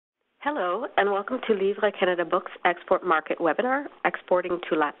Hello, and welcome to Livres Canada Books Export Market Webinar, Exporting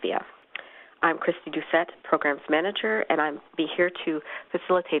to Latvia. I'm Christy Doucette, Programs Manager, and I'll be here to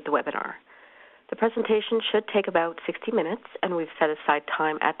facilitate the webinar. The presentation should take about 60 minutes, and we've set aside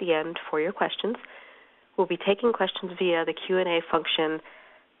time at the end for your questions. We'll be taking questions via the Q&A function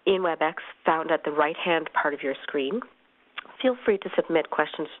in WebEx found at the right-hand part of your screen. Feel free to submit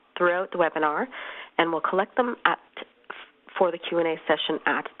questions throughout the webinar, and we'll collect them for the Q&A session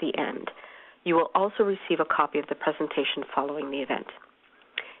at the end. You will also receive a copy of the presentation following the event.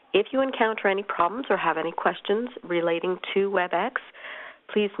 If you encounter any problems or have any questions relating to WebEx,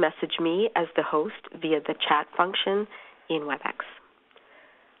 please message me as the host via the chat function in WebEx.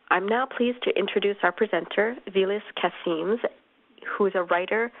 I'm now pleased to introduce our presenter, Vilis Kasims, who is a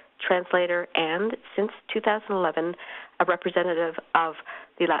writer, translator, and, since 2011, a representative of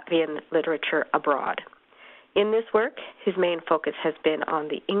the Latvian literature abroad. In this work, his main focus has been on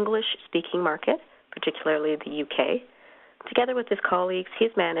the English-speaking market, particularly the UK. Together with his colleagues,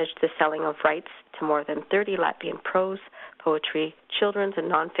 he's managed the selling of rights to more than 30 Latvian prose, poetry, children's,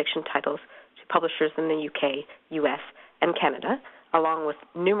 and nonfiction titles to publishers in the UK, US, and Canada, along with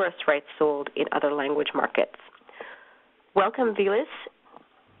numerous rights sold in other language markets. Welcome, Vilis,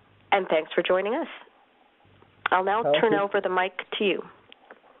 and thanks for joining us. I'll now turn over the mic to you.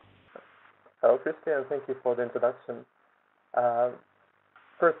 Hello, Christy, and thank you for the introduction.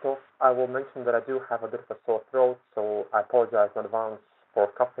 First off, I will mention that I do have a bit of a sore throat, so I apologize in advance for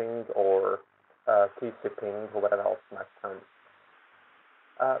coughing or tea sipping or whatever else might come.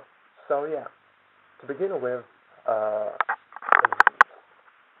 To begin with,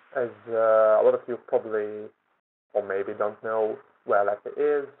 as a lot of you probably or maybe don't know where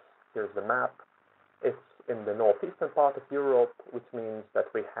Latvia is, here's the map. It's in the northeastern part of Europe, which means that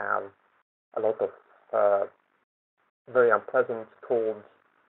we have a lot of very unpleasant, cold,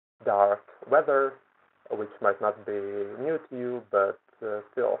 dark weather, which might not be new to you, but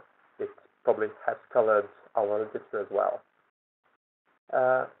still, it probably has colored our literature as well.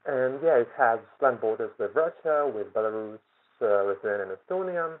 It has land borders with Russia, with Belarus, Lithuania, and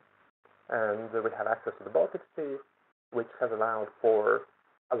Estonia, and we have access to the Baltic Sea, which has allowed for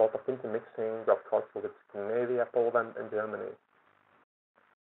a lot of intermixing of culture with Scandinavia, Poland, and Germany.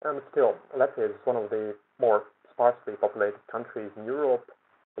 And still, Latvia is one of the more sparsely populated countries in Europe,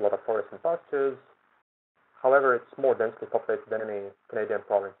 a lot of forests and pastures. However, it's more densely populated than any Canadian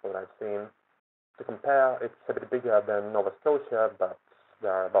province that I've seen. To compare, it's a bit bigger than Nova Scotia, but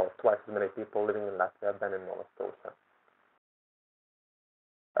there are about twice as many people living in Latvia than in Nova Scotia.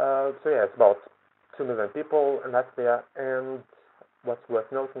 It's about 2 million people in Latvia, and what's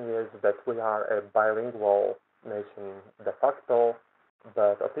worth noting is that we are a bilingual nation de facto,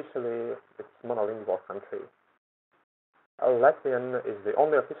 but officially it's a monolingual country. Latvian is the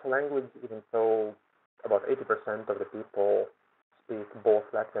only official language, even though about 80% of the people speak both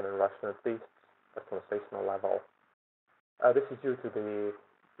Latvian and Russian, at least at conversational level. This is due to the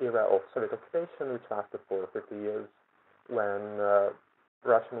era of Soviet occupation, which lasted for 50 years, when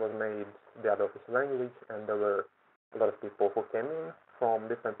Russian was made the other official language, and there were a lot of people who came in from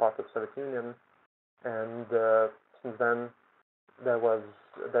different parts of the Soviet Union, and since then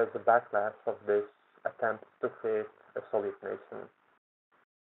there's a backlash of this attempt to create a Soviet nation.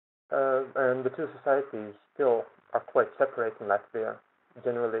 And the two societies still are quite separate in Latvia,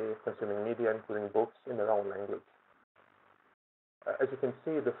 generally consuming media, including books, in their own language. As you can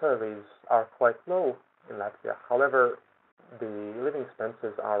see, the salaries are quite low in Latvia. However, the living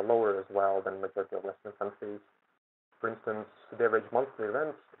expenses are lower as well than the majority of Western countries. For instance, the average monthly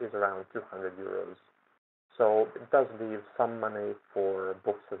rent is around 200 euros. So it does leave some money for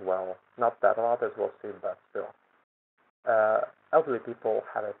books as well. Not that a lot, as we'll see, but still. Elderly people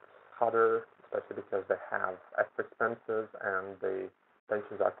have it harder, especially because they have extra expenses and the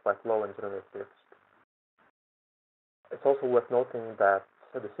pensions are quite low and generally fixed. It's also worth noting that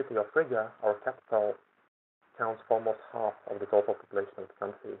the city of Riga, our capital, counts for almost half of the total population of the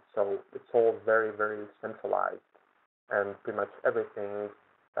country. So it's all very, very centralized, and pretty much everything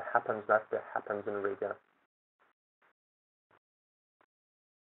that happens in Latvia happens in Riga.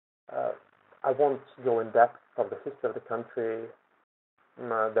 I won't go in depth of the history of the country.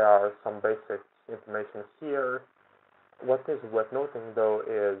 There are some basic information here. What is worth noting, though,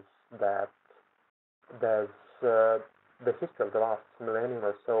 is that there's the history of the last millennium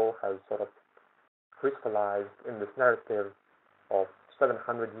or so has sort of crystallized in this narrative of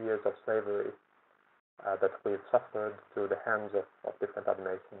 700 years of slavery that we've suffered through the hands of different other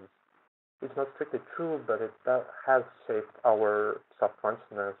nations. It's not strictly true, but it has shaped our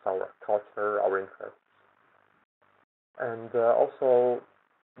self-consciousness, our culture, our interests. And also,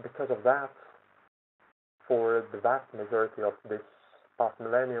 because because of that, for the vast majority of this past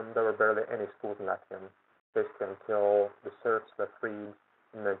millennium, there were barely any schools in Latvian, basically until the serfs were freed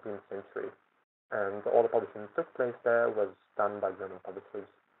in the 19th century. And all the publishing that took place there was done by German publishers.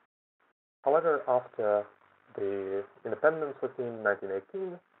 However, after the independence was in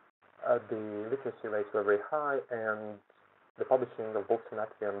 1918, the literacy rates were very high, and the publishing of books in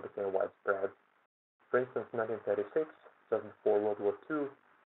Latvian became widespread. For instance, in 1936, just before World War II,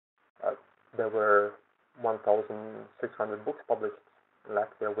 there were 1,600 books published in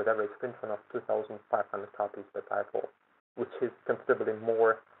Latvia with average print run of 2,500 copies per title, which is considerably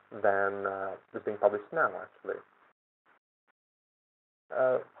more than is being published now, actually.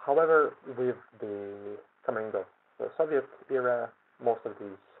 However, with the coming of the Soviet era, most of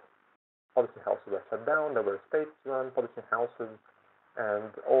these publishing houses were shut down. There were state-run publishing houses,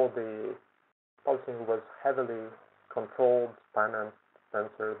 and all the publishing was heavily controlled, financed,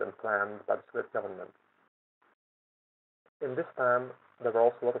 censored, and planned by the Soviet government. In this time, there were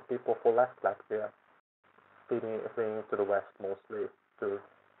also a lot of people who left Latvia, fleeing to the West mostly, to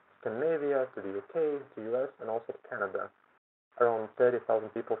Scandinavia, to the UK, to the US, and also to Canada. Around 30,000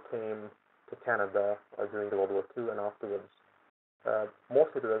 people came to Canada during the World War II and afterwards.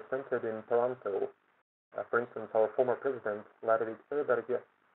 Mostly they were centered in Toronto. For instance, our former president, Livres,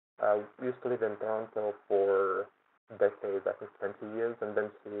 used to live in Toronto for decades, I think 20 years, and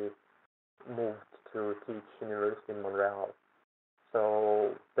then she moved to teach in university in Montreal.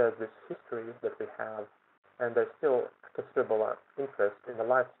 So there's this history that we have, and there's still considerable interest in the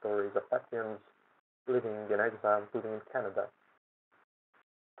life stories of Latvians living in exile, including in Canada.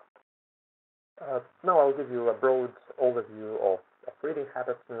 Now I'll give you a broad overview of reading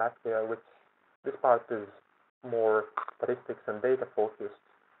habits in Latvia, which this part is more statistics and data focused.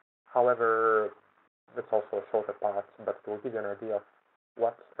 However, it's also a shorter part, but it will give you an idea of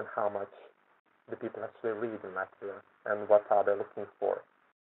what and how much the people actually read in Latvia and what are they looking for.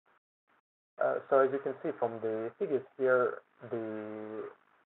 So as you can see from the figures here,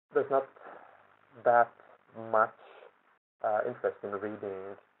 there's not that much interest in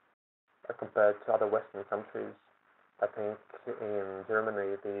reading compared to other Western countries. I think in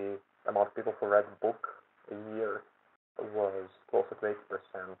Germany, the amount of people who read a book a year was closer to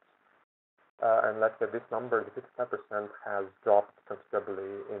 80%. And let's say this number, the 55%, has dropped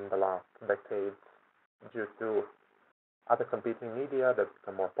considerably in the last decade due to other competing media that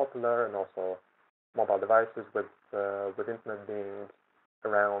become more popular, and also mobile devices with internet being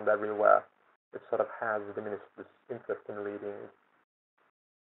around everywhere. It sort of has diminished this interest in reading.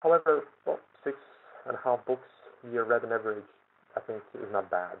 However, 6.5 books a year read on average, I think, is not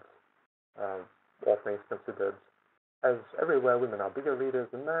bad, all things considered. As everywhere, women are bigger readers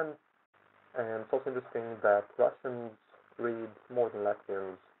than men, and it's also interesting that Russians read more than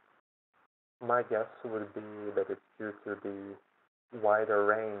Latvians. My guess would be that it's due to the wider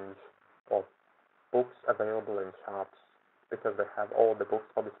range of books available in shops, because they have all the books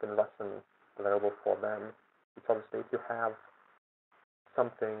published in Russian available for them, which obviously if you have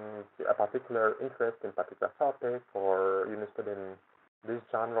something, a particular interest in a particular topic, or you're interested in this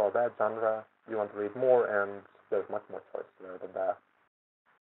genre or that genre, you want to read more, and there's much more choice there than that.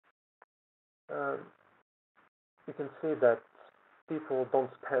 You can see that people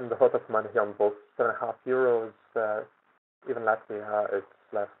don't spend a lot of money on books. 7.5 euros, even Latvia, it's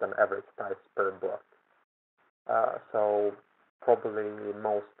less than average price per book. So probably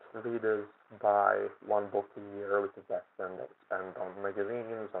most readers buy one book a year, which is less than they spend on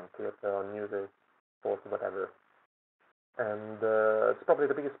magazines, on theater, on music, sports, whatever. And it's probably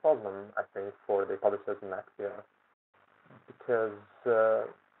the biggest problem, I think, for the publishers in Latvia, because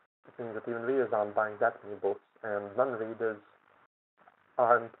it means that even readers aren't buying that many books, and non-readers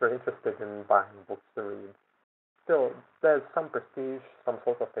aren't very interested in buying books to read. Still, there's some prestige, some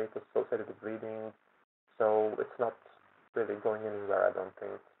social status associated with reading, so it's not really going anywhere, I don't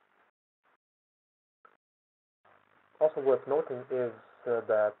think. Also worth noting is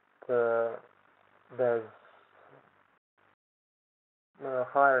that there's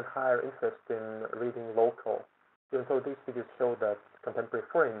higher and higher interest in reading local, even though these figures show that contemporary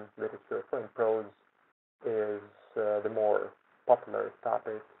foreign literature, foreign prose, is the more popular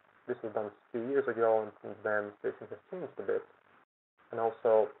topic. This was done a few years ago, and since then the situation has changed a bit. And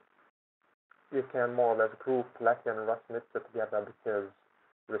also, you can more or less group Latvian and Russian literature together because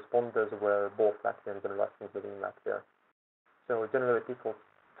responders were both Latvians and Russians living in Latvia. So generally people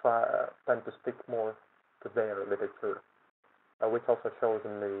tend to stick more to their literature, which also shows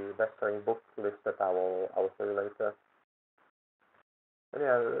in the best-selling book list that I will show you later. And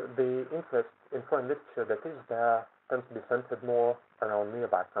yeah, the interest in foreign literature that is there tends to be centered more around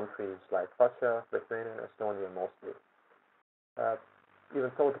nearby countries like Russia, Lithuania, and Estonia mostly.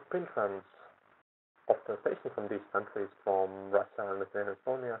 Even though the print runs of translations from these countries, from Russia and Lithuania and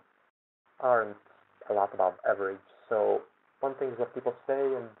Estonia, aren't a lot above average. So one thing is what people say,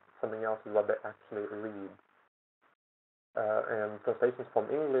 and something else is what they actually read. And translations from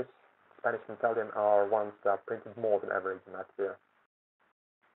English, Spanish, and Italian are ones that are printed more than average in Latvia.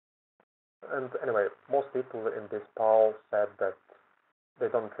 And anyway, most people in this poll said that they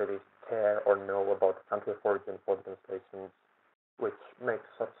don't really care or know about the country of origin for the translations, which makes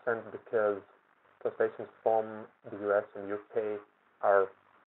such sense because translations from the US and UK are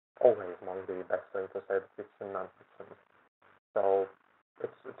always among the best-selling translated fiction and non-fiction. So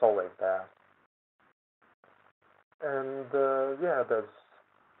it's always there. And yeah, there's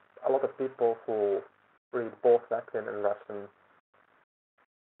a lot of people who read both Latvian and Russian.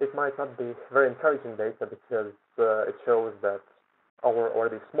 It might not be very encouraging data because it shows that our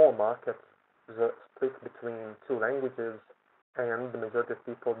already small market is split between two languages, and the majority of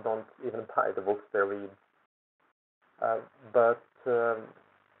people don't even buy the books they read. But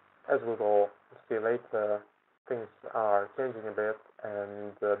as we will see later, things are changing a bit,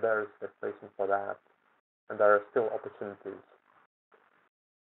 and there is legislation for that, and there are still opportunities.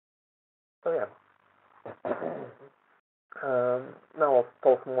 So yeah. Now I'll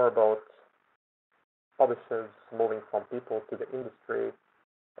talk more about publishers moving from people to the industry,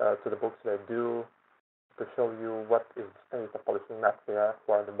 to the books they do, to show you what is the state of publishing in Latvia,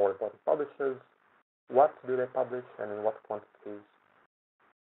 who are the more important publishers, what do they publish, and in what quantities.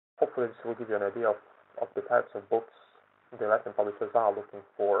 Hopefully this will give you an idea of the types of books the Latvian publishers are looking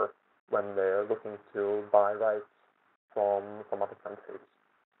for when they're looking to buy rights from other countries.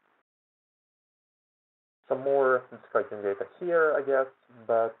 Some more discouraging data here, I guess,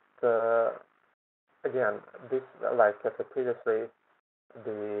 but again, this, like I said previously,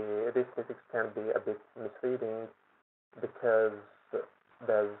 these statistics can be a bit misleading because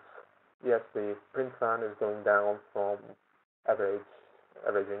there's, yes, the print run is going down from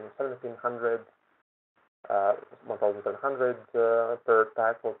averaging 1,700, 1,700 per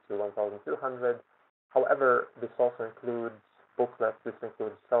title to 1,200. However, this also includes booklets, this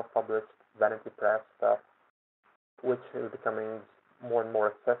includes self-published vanity press stuff, which is becoming more and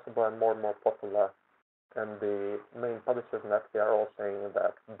more accessible and more popular. And the main publishers in Latvia are all saying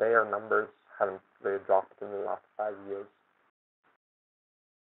that their numbers haven't really dropped in the last 5 years.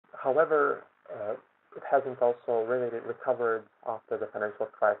 However, it hasn't also really recovered after the financial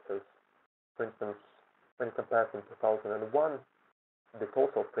crisis. For instance, when you compare it in 2001, the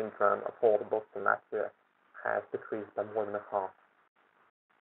total print run of all the books in Latvia has decreased by more than a half.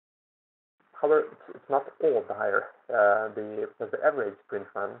 However, it's not all dire, because the average print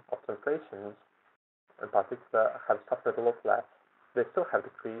run of translations in particular have suffered a lot less. They still have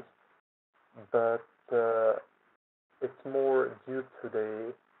decreased, but it's more due to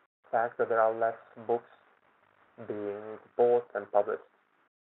the fact that there are less books being bought and published.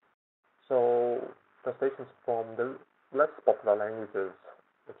 So translations from the less popular languages,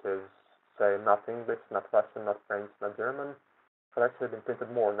 which is, say, not English, not Russian, not French, not German, have actually been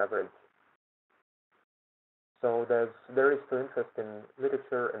printed more on average. So there is still interest in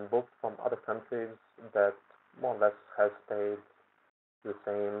literature and books from other countries that more or less has stayed the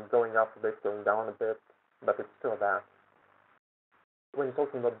same, going up a bit, going down a bit, but it's still that. When you're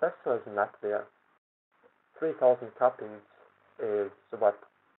talking about bestsellers in Latvia, 3,000 copies is what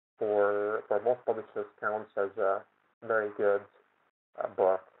for most publishers counts as a very good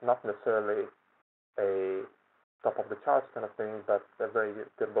book. Not necessarily a top of the charts kind of thing, but a very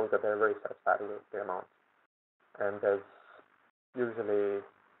good book that they're very satisfied with the amount. And there's usually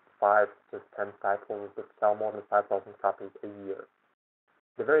 5 to 10 titles that sell more than 5,000 copies a year.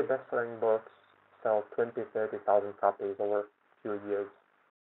 The very best-selling books sell 20,000 to 30,000 copies over a few years.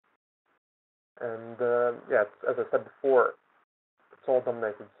 And yeah, as I said before, it's all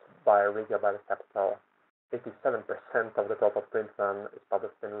dominated by Riga, by the capital. 87% of the total print run is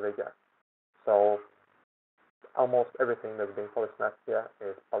published in Riga. So almost everything that's being published in Latvia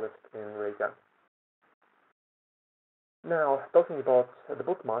is published in Riga. Now, talking about the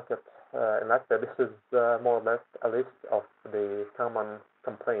book market in Latvia, this is more or less a list of the common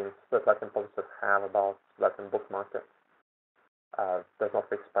complaints that Latvian publishers have about Latvian book market. There's no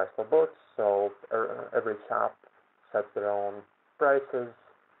fixed price for books, so every shop sets their own prices,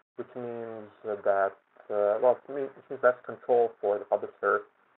 which means that, well, it means less control for the publisher,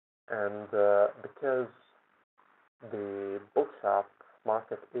 and because the bookshop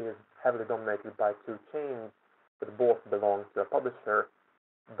market is heavily dominated by two chains that both belong to a publisher,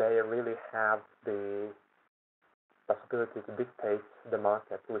 they really have the possibility to dictate the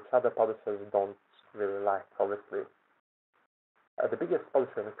market, which other publishers don't really like, obviously. The biggest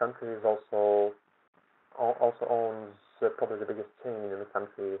publisher in the country is also owns probably the biggest chain in the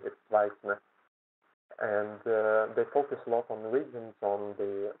country. It's Livres, and they focus a lot on regions on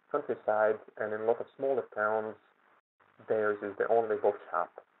the countryside, and in a lot of smaller towns, theirs is the only bookshop,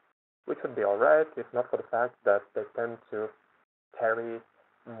 which would be alright if not for the fact that they tend to carry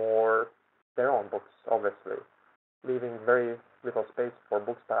more their own books, obviously, leaving very little space for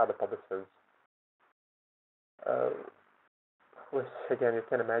books by other publishers. Which, again, you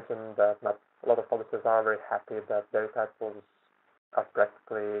can imagine that not a lot of publishers are very happy that their titles are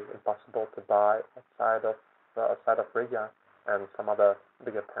practically impossible to buy outside of Riga and some other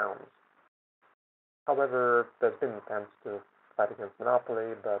bigger towns. However, there's been attempts to fight against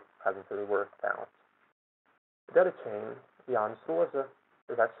monopoly, but hasn't really worked out. The other chain, Ainsi,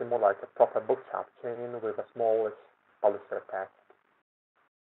 is actually more like a proper bookshop chain with a smallish publisher attached.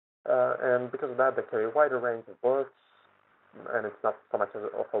 And because of that, they carry a wider range of books, and it's not so much of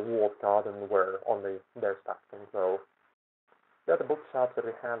a walled garden where only their stuff can grow. The other bookshops that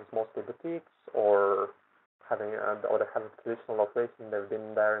we have is mostly boutiques, or they have a traditional location. They've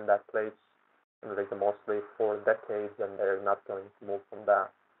been there in that place in Riga mostly for decades, and they're not going to move from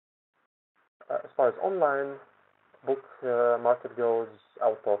that. As far as online book market goes,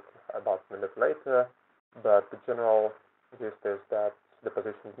 I'll talk about it a little later, but the general gist is that the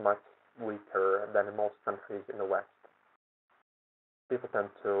position is much weaker than in most countries in the West. People tend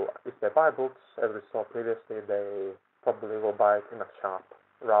to, if they buy books, as we saw previously, they probably will buy it in a shop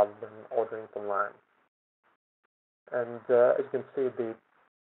rather than ordering it online. And as you can see, the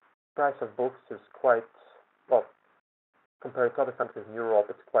price of books is quite, well, compared to other countries in Europe,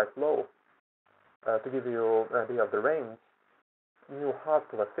 it's quite low. To give you an idea of the range, new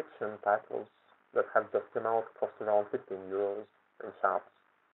hardcover fiction titles that have just come out cost around 15 euros in shops.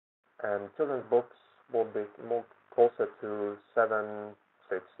 And children's books will be more closer to 7-6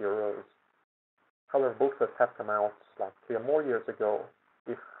 euros. However, books that have come out like 3 or more years ago,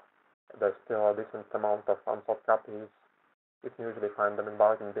 if there's still a decent amount of unsold copies, you can usually find them in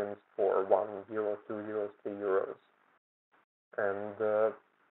bargain bins for 1 euro, 2 euros, 3 euros. And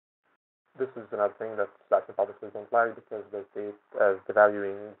this is another thing that Latvian publishers don't like because they see it as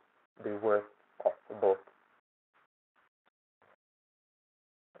devaluing the worth of the book.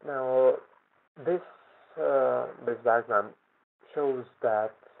 Now, this diagram shows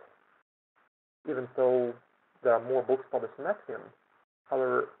that even though there are more books published in Latvian,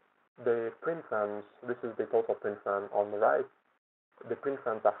 however, the print runs, this is the total print run on the right, the print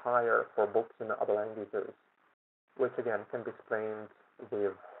runs are higher for books in other languages, which again can be explained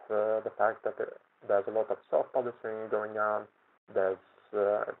with the fact that there's a lot of self-publishing going on. There's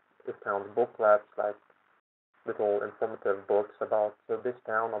discount booklets, like little informative books about this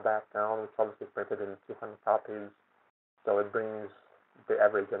town or that town, which obviously is printed in 200 copies, so it brings the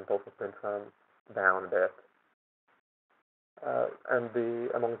average and total print run down a bit. And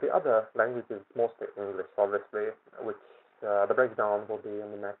among the other languages, mostly English, obviously, which the breakdown will be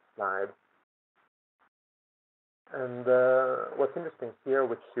in the next slide. And what's interesting here,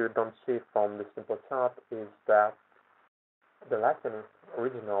 which you don't see from this simple chart, is that the Latin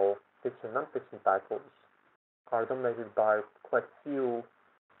original fiction and non-fiction titles are dominated by quite few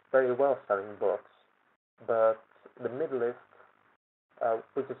very well-selling books, but the mid-list,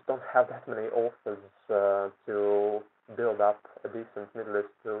 we just don't have that many authors to build up a decent mid-list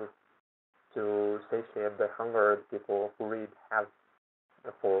to satiate the hunger people who read have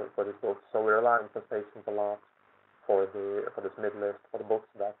for these books. So we rely on translations a lot for this mid-list, for the books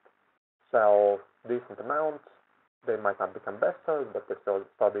that sell decent amounts. They might not become bestsellers, but they still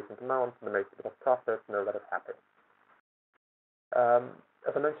sell decent amounts, they make a bit of profit, and they're very happy.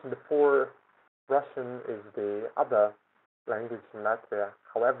 As I mentioned before, Russian is the other language in Latvia.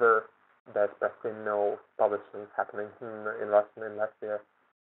 However, there's practically no publishing happening in Russian in Latvia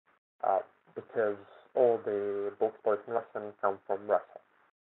because all the books published in Russian come from Russia.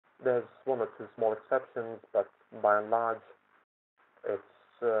 There's one or two small exceptions, but by and large, it's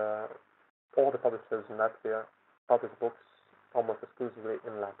all the publishers in Latvia publish books almost exclusively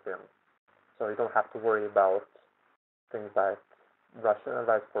in Latvian. So you don't have to worry about things like Russian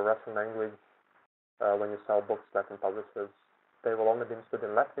rights for Russian language when you sell books to Latvian publishers. They will only be interested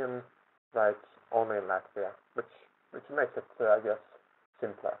in Latvian rights only in Latvia, which makes it, I guess,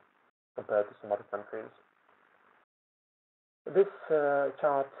 simpler compared to some other countries. This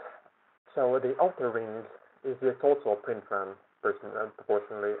chart, so the outer ring is the total print run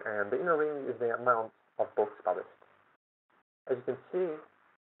proportionally, and the inner ring is the amount of books published. As you can see,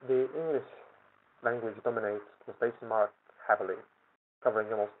 the English language dominates translation market heavily,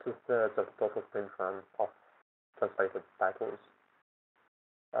 covering almost 2/3 of the total print run of translated titles.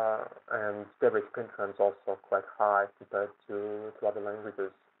 And the average print run is also quite high compared to other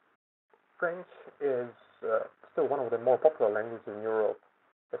languages. French is still one of the more popular languages in Europe,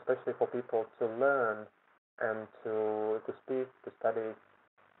 especially for people to learn and to speak, to study,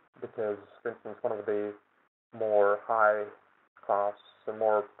 because, for instance, one of the more high-class,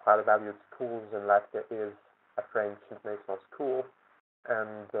 more highly valued schools in Latvia is a French international school,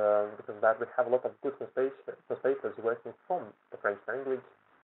 and because of that we have a lot of good translators working from the French language.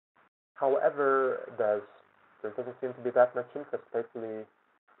 However, there doesn't seem to be that much interest, especially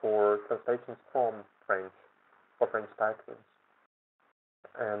for translations from French, for French titles.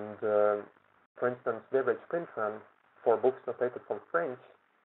 And for instance, the average print run for books translated from French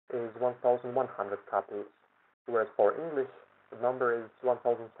is 1,100 copies, whereas for English the number is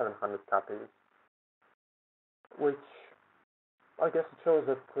 1,700 copies, which I guess it shows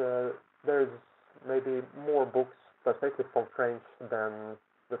that there's maybe more books translated from French than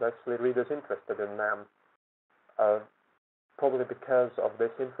there's actually readers interested in them, probably because of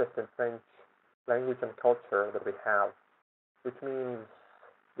this interest in French language and culture that we have, which means,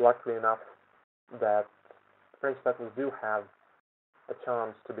 luckily enough, that French titles do have a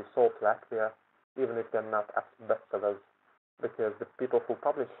chance to be sold to Latvia, even if they're not as bestsellers, because the people who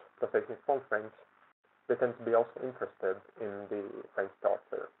publish translations from French, they tend to be also interested in the French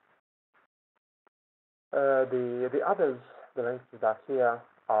culture. The others, the languages that are here,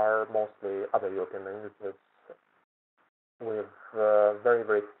 are mostly other European languages, with very,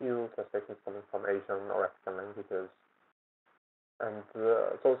 very few translations coming from Asian or African languages. And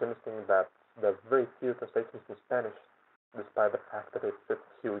it's also interesting that there's very few translations in Spanish, despite the fact that it's a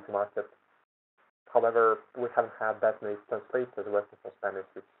huge market. However, we haven't had that many translators working for Spanish,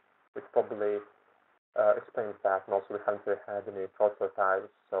 which probably explains that, and also we haven't really had any cultural ties,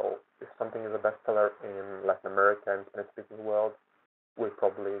 so if something is a bestseller in Latin America and Spanish-speaking world, we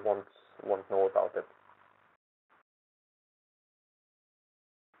probably won't know about it.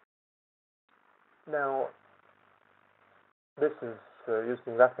 Now, this is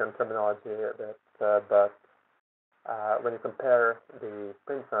using Latvian terminology a bit, but when you compare the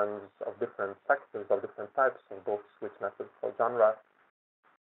print runs of different sectors, of different types of books, which matters for genre,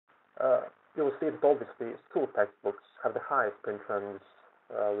 you will see that obviously school textbooks have the highest print runs,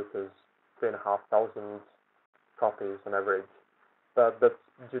 which is 3,500 copies on average. But that's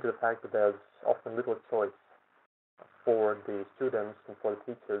due to the fact that there's often little choice for the students and for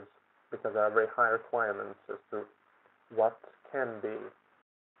the teachers, because there are very high requirements as to what can be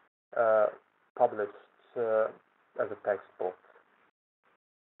published as a textbook.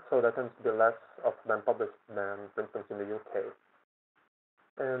 So there tends to be less of them published than, for instance, in the UK.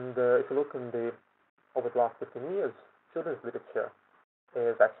 And if you look over the last 15 years, children's literature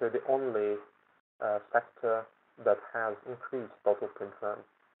is actually the only sector that has increased total print run.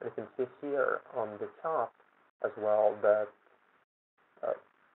 And you can see here on the chart as well that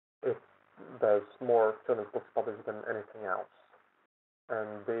there's more children's books published than anything else.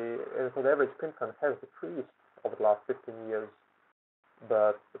 And so the average print run has decreased over the last 15 years,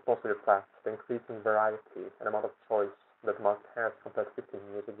 but it mostly reflects the increasing variety and amount of choice that the market has compared to 15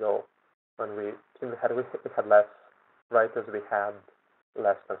 years ago, when we had less writers, we had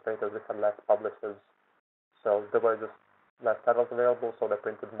less translators, we had less publishers, so there were just less titles available, so they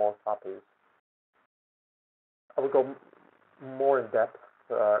printed more copies. I will go more in depth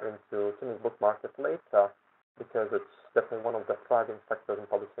into children's book market later, because it's definitely one of the thriving sectors in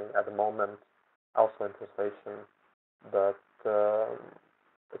publishing at the moment, also in translation. But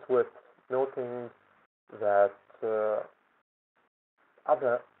it's worth noting that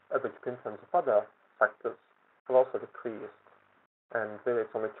other average print runs of other sectors have also decreased, and really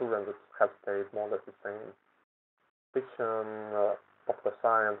it's only children that have stayed more or less the same. Fiction, popular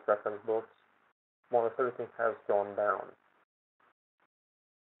science, reference books, more or less everything has gone down,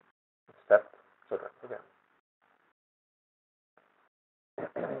 except children again.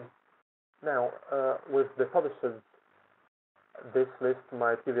 Now, with the publishers, this list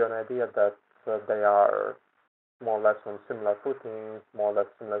might give you an idea that they are more or less on similar footing, more or less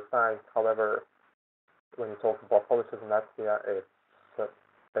similar size. However, when you talk about publishers in Latvia, it's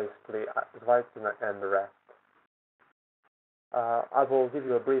basically Zvaidzina and the rest. I will give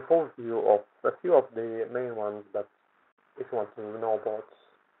you a brief overview of a few of the main ones, but if you want to know about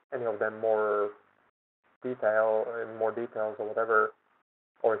any of them in more details or whatever,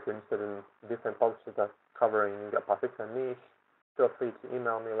 or if you're interested in different publishers that are covering a particular niche, feel free to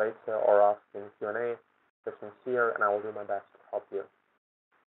email me later or ask in Q&A sessions here, and I will do my best to help you.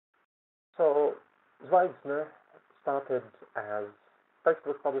 So Zweigner started as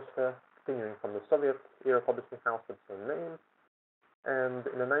textbook publisher, continuing from the Soviet era publishing house with the same name, and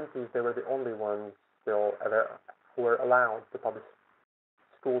in the 90s they were the only ones still who were allowed to publish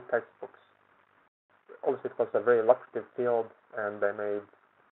school textbooks. Obviously it was a very lucrative field and they made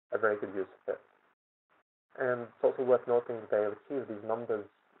a very good use of it. And it's also worth noting that they achieved these numbers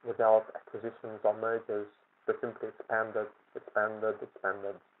without acquisitions or mergers. They simply expanded.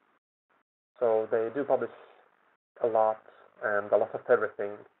 So they do publish a lot and a lot of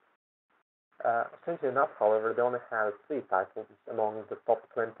everything. Strangely enough, however, they only had 3 titles among the top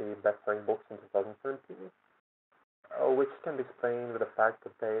 20 best-selling books in 2017, which can be explained with the fact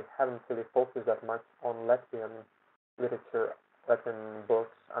that they haven't really focused that much on Latvian literature, Latvian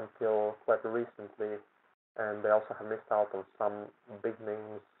books until quite recently, and they also have missed out on some big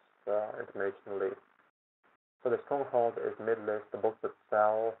names internationally. So the stronghold is mid-list, the books that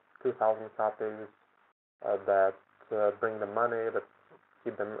sell 2,000 copies, that bring them money, that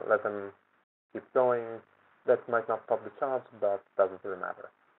let them keep going, that might not top the charts, but doesn't really matter.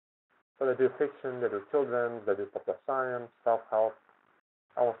 So they do fiction, they do children's, they do popular science, self-help,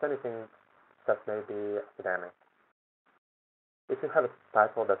 almost anything that may be academic. If you have a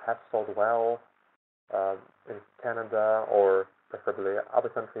title that has sold well in Canada or preferably other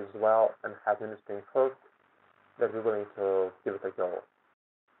countries as well and has an interesting hook, they'd be willing to give it a go.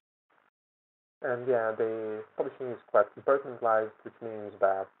 And yeah, the publishing is quite compartmentalized, which means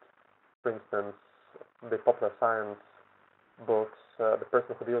that, for instance, the popular science books, the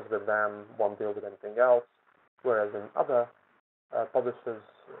person who deals with them won't deal with anything else, whereas in other publishers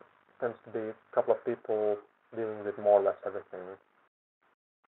tends to be a couple of people dealing with more or less everything.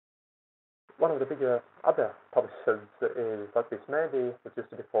 One of the bigger other publishers is Latvian, which used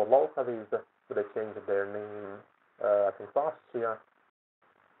to be called Livres, but they changed their name, I think last year.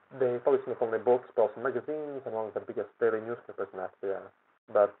 They publish not only books but also magazines and one of the biggest daily newspapers in Latvia.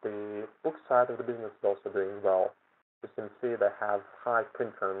 But the book side of the business is also doing well. You can see they have high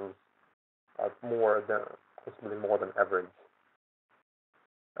print runs, possibly more than average.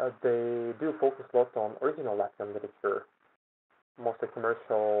 They do focus a lot on original Latvian literature, mostly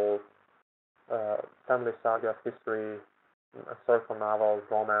commercial, family sagas, history, historical novels,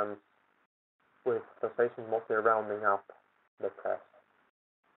 romance, with translations mostly rounding up the press.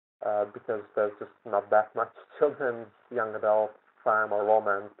 Because there's just not that much children's, young adult, crime or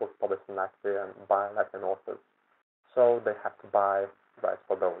romance books published in Latvia and by Latvian authors. So they have to buy rights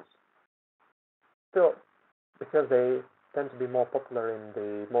for those. Still, because they tend to be more popular in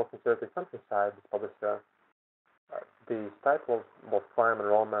the more conservative countryside, this publisher, these titles, both crime and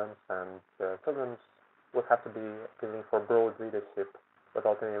romance and children's, would have to be appealing for broad readership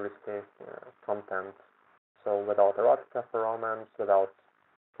without any risky content. So without erotica for romance, without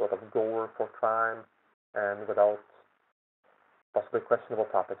a lot of gore for crime, and without possibly questionable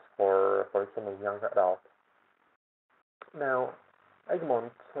topics for children and young adults. Now,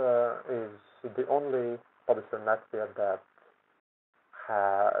 Egmont is the only publisher in Latvia that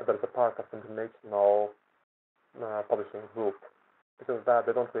is a part of the international publishing group. Because of that,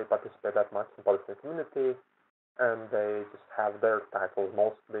 they don't really participate that much in the publishing community, and they just have their titles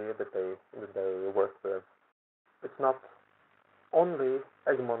mostly that they work with. It's not only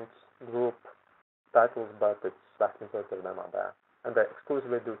Egmont's group titles, but it's vast majority of them are there. And they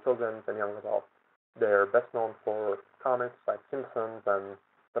exclusively do children's and young adult. They're best known for comics like Simpsons and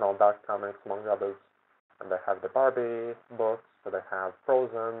Donald Duck comics, among others. And they have the Barbie books, so they have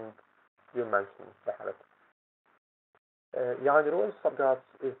Frozen, you mentioned, they have it. Jan Rose Subgrats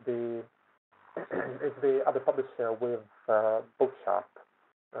is the other publisher with bookshop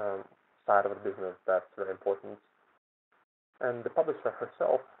side of the business that's very important. And the publisher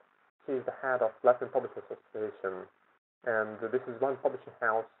herself, she is the head of Latvian Publishers Association, and this is one publishing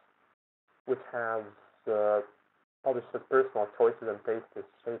house which has publishers' personal choices and tastes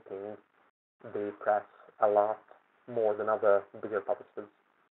shaping the press a lot more than other bigger publishers.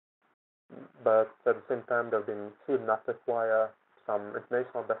 But at the same time, they've been soon enough to acquire some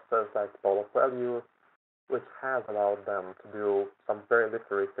international bestsellers like Ball of Value, which has allowed them to do some very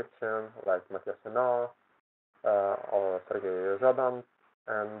literary fiction like Matthias Senard, or Sergei Zhadan,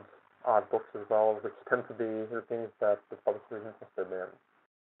 and art books as well, which tend to be the things that the publisher is interested in.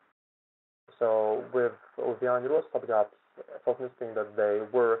 So with Jan Rose Subgrats, it's also interesting that they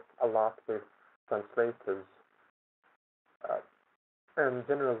work a lot with translators. And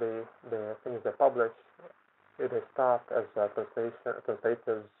generally, the things they publish, they start as a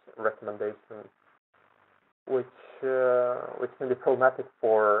translator's recommendation, which can be problematic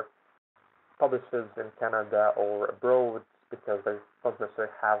for publishers in Canada or abroad because they don't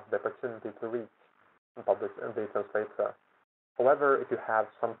necessarily have the opportunity to reach and publish and the translator. However, if you have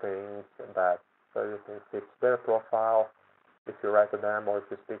something that you think fits their profile, if you write to them or if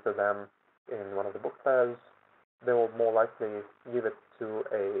you speak to them in one of the book fairs, they will more likely give it to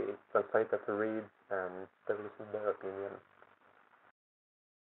a translator to read and they will listen to their opinion.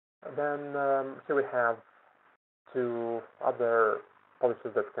 Then here we have two other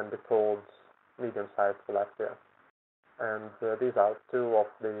publishers that can be called medium-sized for Latvia. And these are two of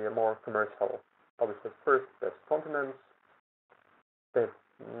the more commercial publishers. First, there's Continents. They've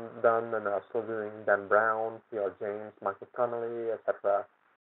done and are still doing Dan Brown, P.R. James, Michael Connolly, etc.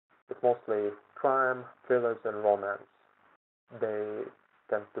 It's mostly crime, thrillers, and romance. They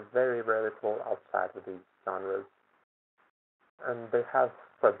tend to very, very little outside of these genres. And they have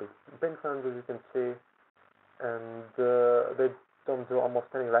quite big print runs, as you can see, and they don't do almost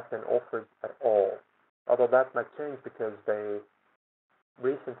any Latvian authors at all. Although that might change because they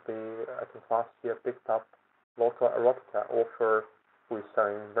recently, I think last year, picked up local erotica author who is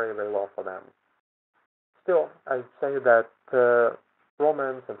selling very, very well for them. Still, I'd say that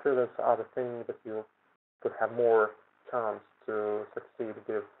romance and thrillers are the things that you could have more chance to succeed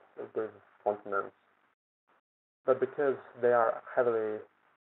with Continents. But because they are heavily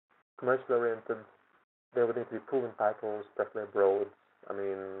commercially oriented, they would need to be proven titles, preferably abroad. I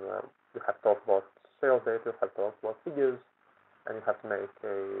mean, you have to talk about sales data, you have to talk about figures, and you have to make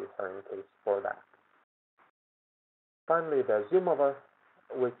a selling case for that. Finally, there's Zumova,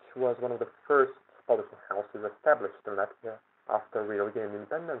 which was one of the first publishing houses established in Latvia after we regained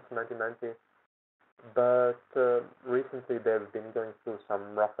independence in 1990. But recently they've been going through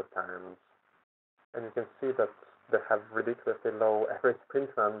some rougher times. And you can see that they have ridiculously low average print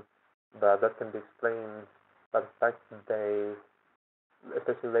run, but that can be explained by the fact that they,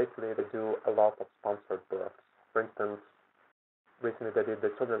 especially lately, they do a lot of sponsored books. For instance, recently they did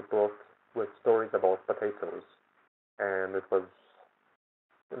the children's book with stories about potatoes, and it was,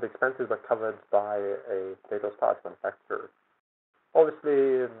 the expenses were covered by a potato starch manufacturer.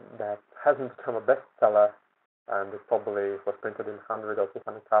 Obviously, that hasn't become a bestseller, and it probably was printed in 100 or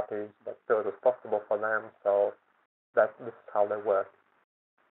 200 copies, but still it was profitable for them, so this is how they work.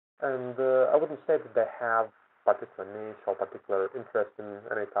 And I wouldn't say that they have particular niche or particular interest in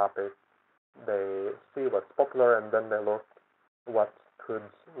any topic. They see what's popular and then they look what could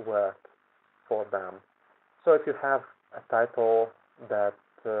work for them. So if you have a title that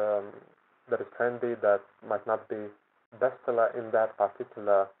is trendy, that might not be bestseller in that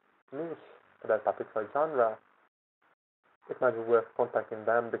particular niche, that particular genre, it might be worth contacting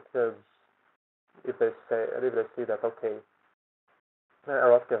them, because if they see that, okay,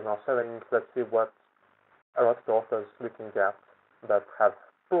 erotica is now selling, let's see what erotica authors we can get that have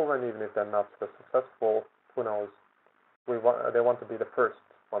proven, even if they're not so successful, who knows, they want to be the first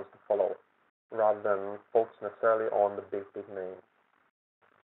ones to follow, rather than focus necessarily on the big names.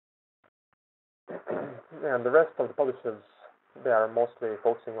 And the rest of the publishers, they are mostly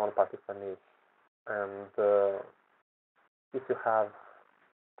focusing on a particular niche. And if you have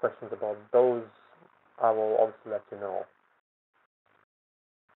questions about those, I will obviously let you know.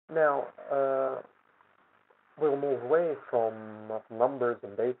 Now, we'll move away from numbers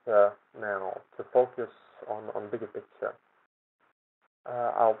and data now to focus on bigger picture.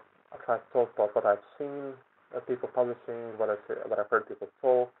 I'll try to talk about what I've seen people publishing, what I've heard people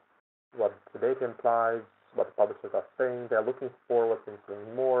talk, what the data implies, what the publishers are saying they're looking for, what's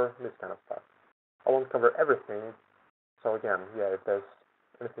interesting more, this kind of stuff. I won't cover everything, so again, if there's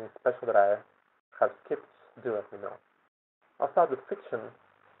anything special that I have skipped, do let me know. I'll start with fiction,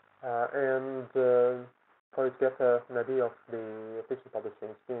 and for you to get an idea of the fiction publishing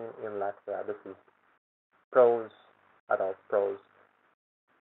scene in Latvia. This is prose, adult prose.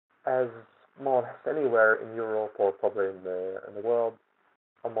 As more or less anywhere in Europe or probably in the world,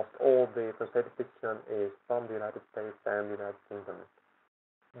 almost all the translated fiction is from the United States and the United Kingdom.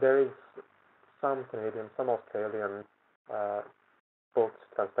 There is some Canadian, some Australian books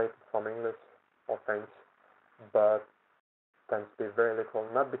translated from English or French, but tends to be very little,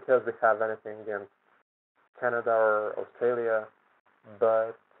 not because we have anything against Canada or Australia,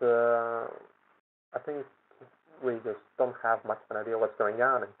 but I think we just don't have much of an idea what's going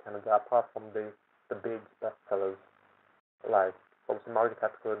on in Canada, apart from the big bestsellers, like obviously Margaret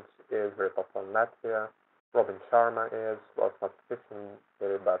Atwood is very popular in Latvia, Robin Sharma is, well, it's not fiction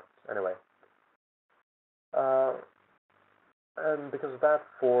really, but anyway. And because of that,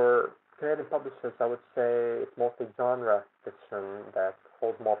 for Canadian publishers, I would say it's mostly genre fiction that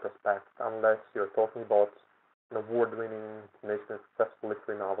holds more prospect, unless you're talking about an award-winning, nationally successful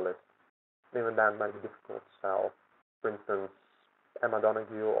literary novelist. Even that might be difficult to sell. For instance, Emma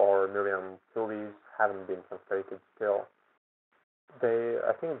Donoghue or Miriam Tooley's haven't been translated still.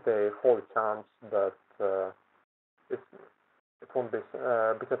 I think they hold a chance, but it won't be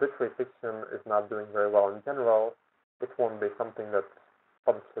because literary fiction is not doing very well in general. It won't be something that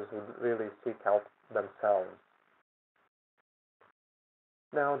publishers would really seek out themselves.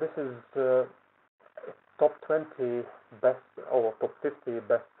 Now this is top 20 top 50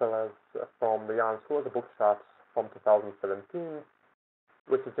 bestsellers from the Ainsi bookshops from 2017,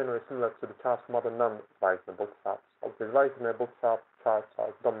 which is generally similar to the charts from other non-Weisner bookshops. Obviously, Weisner bookshop charts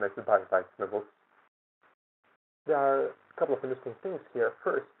are dominated by Weisner books. There are a couple of interesting things here.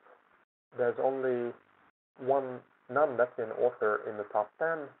 First, there's only one non-Latvian author in the top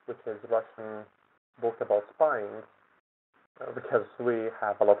 10, which is a Russian book about spying, because we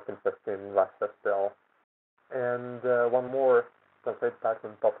have a lot of interest in Russia still. And one more translated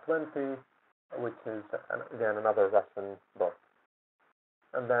title in top 20, which is, again, another Russian book.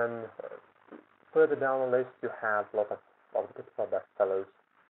 And then further down the list, you have a lot of typical bestsellers,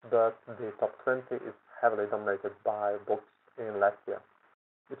 but the top 20 is heavily dominated by books in Latvia,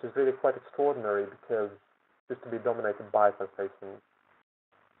 which is really quite extraordinary because it used to be dominated by translations.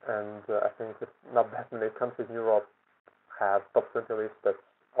 And I think that not that many countries in Europe have top 20 lists that's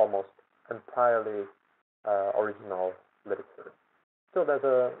almost entirely original literature. So there's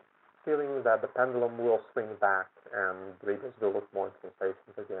a feeling that the pendulum will swing back and readers will look more into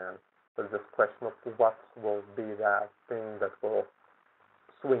translations again. So it's just a question of what will be that thing that will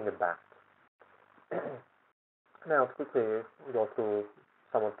swing it back. Now, to quickly go through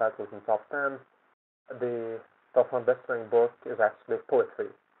some of the titles in top 10. The top 1 best-selling book is actually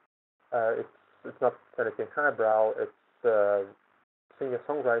poetry. It's not anything highbrow. It's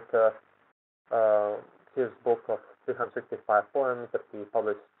singer-songwriter. His book of 365 poems that he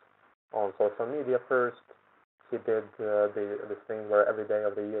published on social media first. He did this thing where every day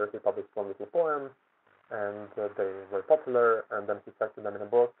of the year he published one little poem, and they were popular, and then he collected them in a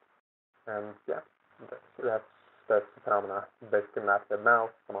book. And yeah, that's the phenomena. Basically, Latvia now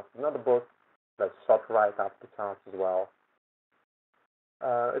come up with another book that's shot right up the charts as well.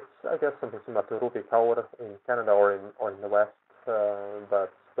 It's, I guess, something similar to Rupi Kaur in Canada or in the West,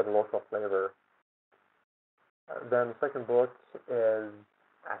 but with a local flavor. Then the second book is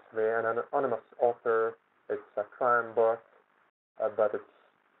actually an anonymous author. It's a crime book, but it's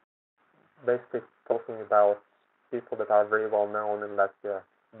basically talking about people that are very well known in Latvia,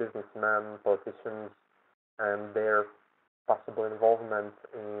 businessmen, politicians, and their possible involvement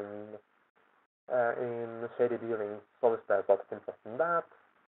in shady dealings. So there's a lot of interest in that.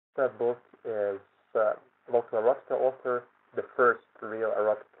 That book is a local erotica author, the first real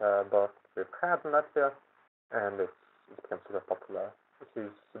erotica book we've had in Latvia, and it's become super popular.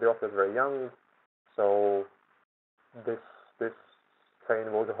 The author is very young, so this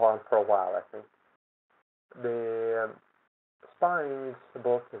train will go on for a while, I think. The spying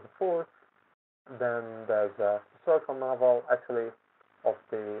book is the fourth. Then there's a historical novel. Actually, of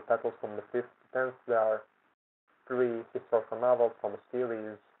the titles from the 5th to 10th, there are 3 historical novels from a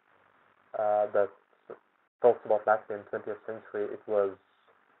series that talks about Latvia in the 20th century. It was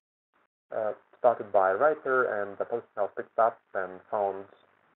started by a writer, and the publishing house picked up and found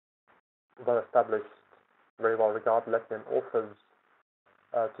well-established, very well-regarded Latvian authors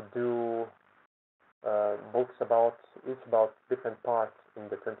to do books about different parts in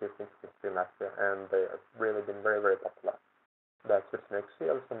the 20th century in Latvia, and they have really been very, very popular. That's Which Makes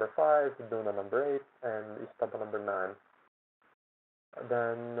number 5, Duna number 8, and Istaba number 9.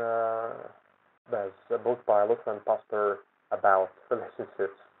 Then there's a book by a Lutheran pastor about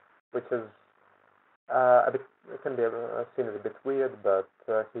relationships, which is it can be seen as a bit weird, but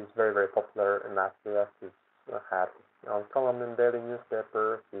he's very, very popular in Latvia. He's had on column in daily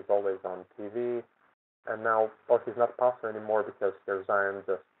newspaper. He's always on TV, and now, he's not pastor anymore because he resigned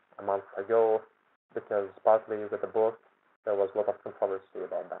just a month ago. Because partly with the book, there was a lot of controversy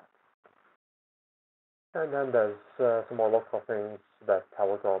about that. And then there's some more local things that I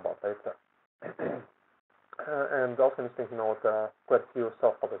will go about later. And also interesting to note quite a few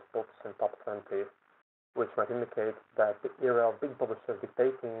self-published books in top 20, which might indicate that the era of big publishers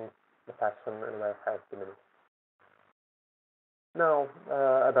dictating the fashion in a way has diminished. Now,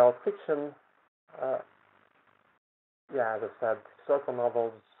 about fiction, as I said, historical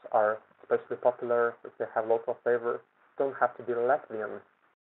novels are especially popular if they have local flavor. Don't have to be Latvian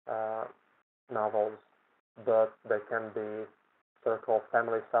novels, but they can be historical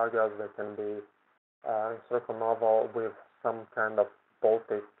family sagas, they can be a historical novel with some kind of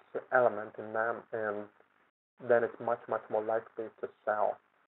Baltic element in them, and then it's much, much more likely to sell.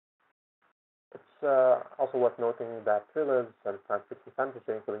 It's also worth noting that thrillers and science fiction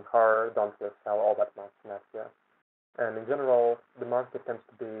fantasy, including horror, don't really sell all that much in Latvia. And in general, the market tends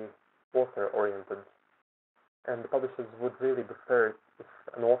to be author-oriented. And the publishers would really prefer if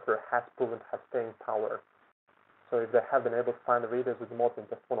an author has proven to have staying power. So if they have been able to find the readers with more than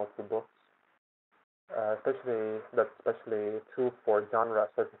just one or two books, that's especially true for genre.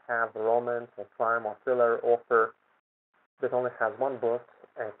 So if you have a romance or crime or thriller author that only has one book,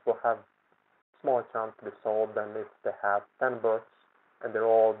 it will have smaller chance to be sold than if they have 10 books and they're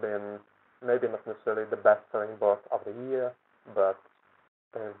all been maybe not necessarily the best-selling book of the year, but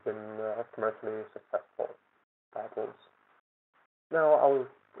they've been commercially successful titles. Now I'll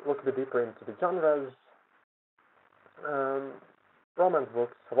look a bit deeper into the genres. Romance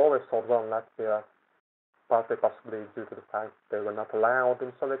books have always sold well in Latvia, partly possibly due to the fact they were not allowed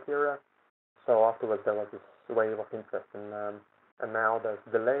in Soviet era. So afterwards there was this wave of interest in them, and now there's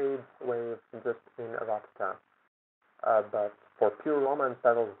delayed wave of interest in erotica. But for pure romance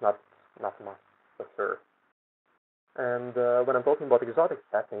titles, not much for sure. And when I'm talking about exotic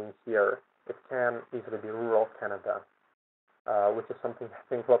settings here, it can easily be rural Canada, which is something I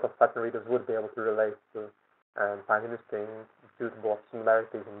think a lot of Latin readers would be able to relate to and find interesting due to both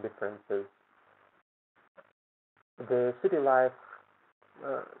similarities and differences. The city life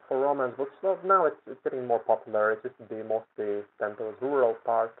for romance books, well, now it's getting more popular. It used to be mostly spent on the rural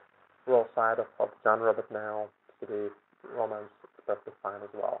side of the genre, but now city romance is perfectly fine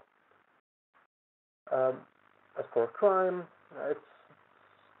as well. As for crime, it's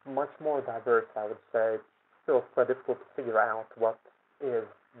much more diverse, I would say. It's still quite difficult to figure out what is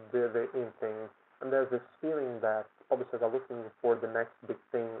the in thing. And there's this feeling that publishers are looking for the next big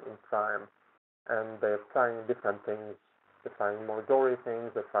thing in crime. And they're trying different things. They're trying more gory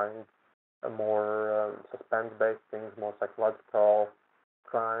things. They're trying more suspense-based things, more psychological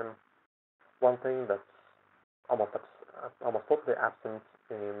crime. One thing that's almost totally absent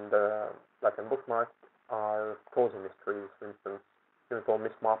in the Latvian book market are cozy mysteries, for instance. Even though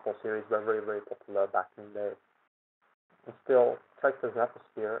Miss Marple series were very, very popular back in the day. And still, characters and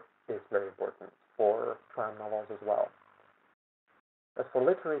atmosphere is very important for crime novels as well. As for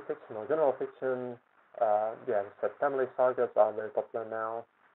literary fiction or general fiction, as I said, family sagas are very popular now.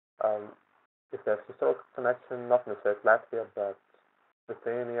 If there's historical connection, not necessarily Latvia, but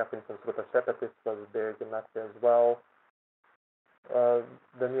Littonie, for instance, Ruta Shepetis was big in Latvia as well,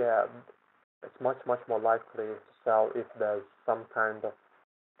 then it's much, much more likely to sell if there's some kind of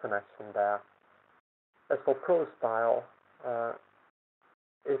connection there. As for prose style, I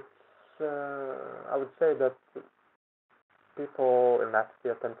would say that people in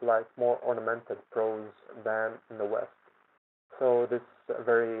Latvia tend to like more ornamented prose than in the West. So this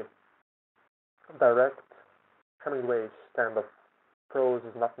very direct Hemingway kind of prose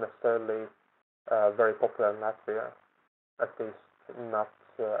is not necessarily very popular in Latvia, at least not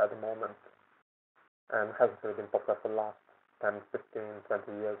at the moment, and hasn't really been popular for the last 10, 15,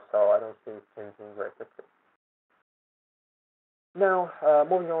 20 years, so I don't see it changing very quickly. Now,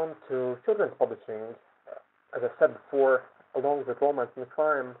 moving on to children's publishing, as I said before, along with romance and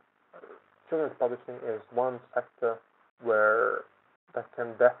crime, children's publishing is one sector where there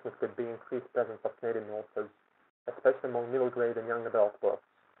can definitely be increased presence of Canadian authors, especially among middle grade and young adult books,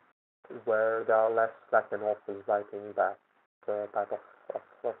 where there are less Latvian authors writing that type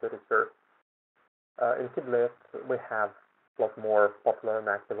of literature. In kid lit, we have a lot more popular and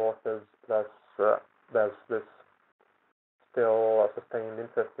active authors, plus there's this still sustained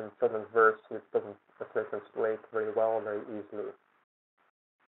interest in children's verse, which doesn't necessarily translate very well, very easily.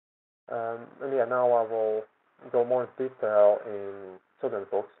 Now I will go more into detail in children's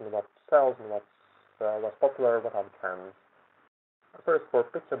books and what sells and what's popular, what are the trends. First, for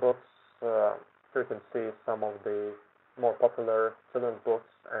picture books, here you can see some of the more popular children's books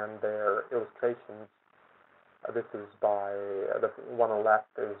and their illustrations. This is by, the one on the left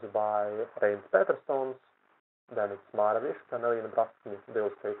is by Reins Petersons, then it's Mara Viška, Nelly Nebraska, the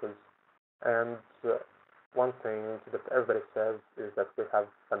illustrators. And one thing that everybody says is that we have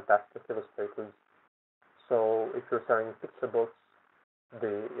fantastic illustrators. So if you're selling picture books,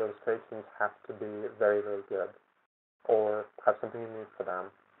 the illustrations have to be very, very good, or have something unique for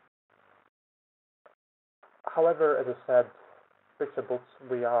them. However, as I said, picture books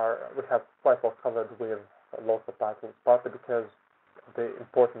we have quite well covered with local titles, partly because of the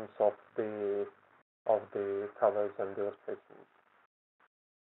importance of the covers and the illustrations.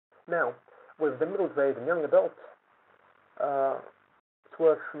 Now, with the middle grade and young adult, it's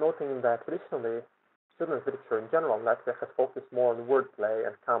worth noting that traditionally, children's literature in general in Latvia has focused more on wordplay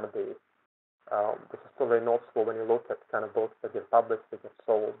and comedy. This is still very noticeable when you look at the kind of books that get published, that get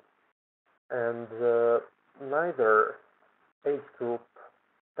sold. And neither age group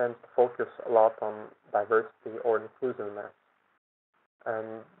tends to focus a lot on diversity or inclusiveness,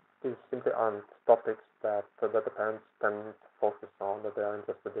 and these simply aren't topics that the parents tend to focus on, that they are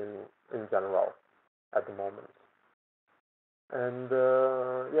interested in general at the moment. And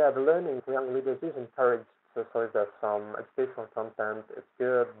the learning for young leaders is encouraged, so there's some educational content, it's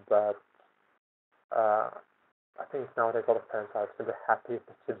good, but I think nowadays a lot of parents are simply happy if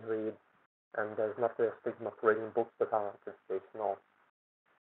the kids read, and there's not really a stigma of reading books that are not educational.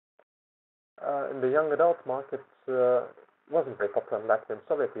 In the young adult market, wasn't very popular in Latvia in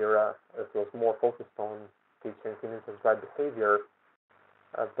Soviet era. It was more focused on teaching teenagers right behavior,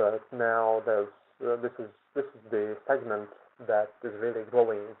 but now this is the segment that is really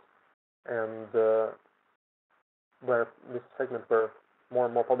growing, and where this segment where more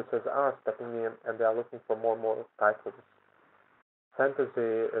and more publishers are stepping in, and they are looking for more and more titles.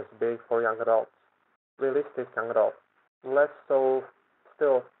 Fantasy is big for young adults, realistic young adults, less so.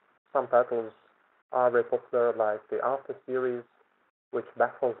 Still, some titles are very popular, like the After series, which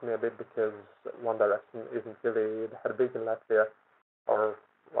baffles me a bit because One Direction isn't really that big in Latvia, or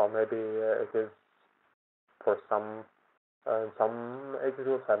well, maybe it is for some in some age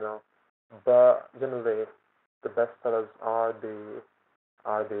groups, I don't know. But generally, the best sellers are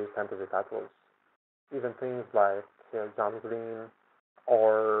the fantasy titles. Even things like John Green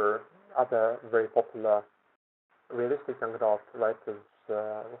or other very popular realistic young adult writers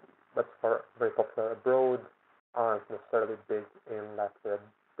that are very popular abroad aren't necessarily big in Latvia.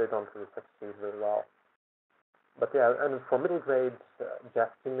 They don't really succeed very well. But yeah, and for middle grades, Jeff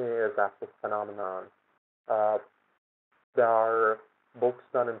Kinney is absolute phenomenon. There are books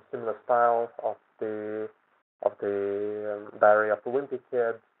done in similar style of the Diary of a Wimpy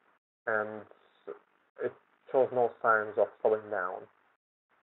Kid, and it shows no signs of slowing down.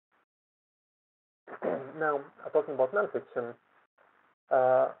 Now, talking about nonfiction,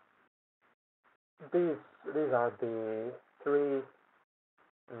 these are the three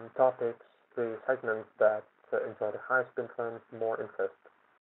topics, three segments that enjoy the highest influence, more interest.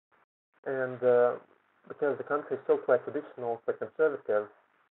 And because the country is still quite traditional, quite conservative,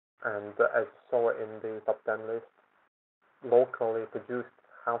 and as you saw in the top 10 list, locally produced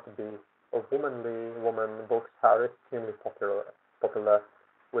how to be a womanly woman books are extremely popular,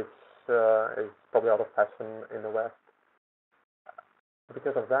 which is probably out of fashion in the West.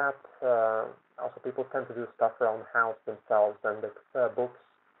 Because of that, also people tend to do stuff around the house themselves, and they prefer books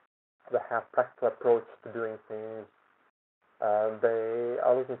that have practical approach to doing things. They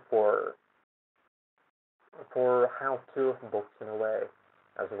are looking for how-to books in a way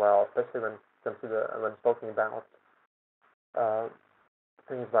as well, especially when talking about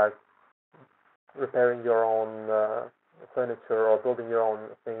things like repairing your own furniture or building your own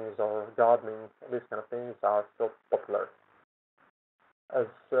things or gardening. These kind of things are still popular. As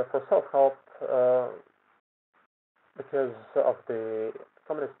for self-help, because of the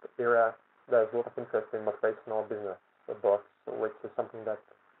communist era, there's a lot of interest in motivational business books, which is something that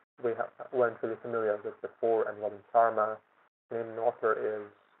we weren't really familiar with before, and Robin Sharma, Canadian author, is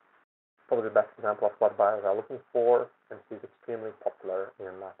probably the best example of what buyers are looking for, and she's extremely popular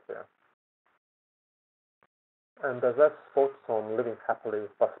in Latvia. And there's less focus on living happily,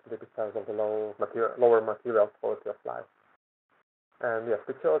 possibly because of the lower material quality of life. And yes,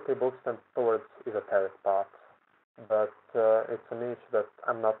 spirituality books tend towards esoteric paths, but it's a niche that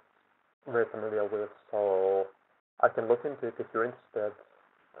I'm not very familiar with, so I can look into it if you're interested,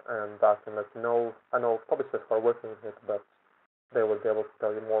 and I can let you know. I know publishers are working with it, but they will be able to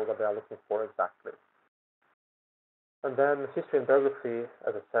tell you more what they are looking for exactly. And then history and biography,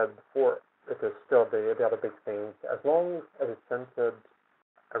 as I said before, it is still the other big thing, as long as it's centered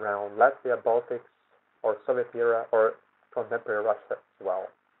around Latvia, Baltics, or Soviet era, or contemporary Russia as well.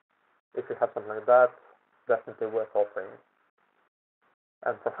 If you have something like that, definitely worth offering.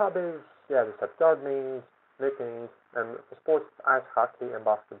 And for hobbies, yeah, we said gardening, knitting, and for sports, ice hockey and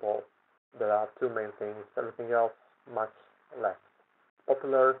basketball. There are two main things. Everything else, much less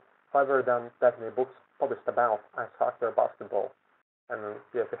popular. However, there are definitely books published about ice hockey or basketball. And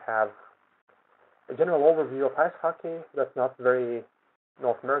yeah, if you have a general overview of ice hockey that's not very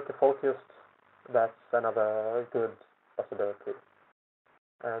North America focused, that's another good possibility.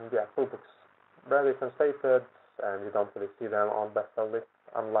 And yeah, full books rarely translated, and you don't really see them on bestseller lists,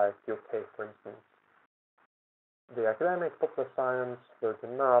 unlike UK, for instance. The academic popular science, believe it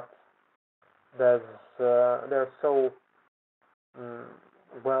or not, they're so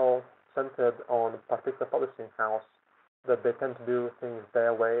well centered on a particular publishing house that they tend to do things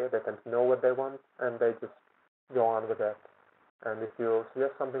their way. They tend to know what they want, and they just go on with it. And if you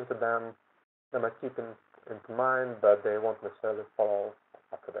suggest something to them, they might keep into mind, but they won't necessarily follow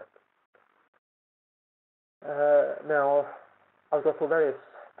after that. Now, I'll go through various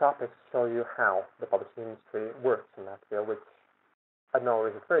topics to show you how the publishing industry works in Latvia, which I know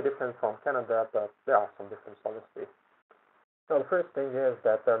is very different from Canada, but there are some differences, obviously. So the first thing is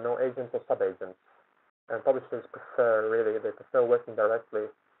that there are no agents or sub-agents, and publishers they prefer working directly.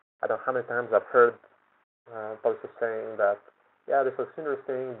 I don't know how many times I've heard publishers saying that, yeah, this looks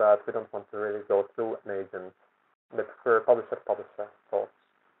interesting, but we don't want to really go through an agent. They prefer publisher, so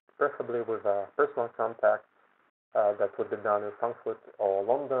preferably with a personal contact that would be done in Frankfurt or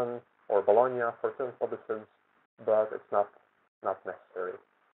London or Bologna for certain publishers, but it's not necessary.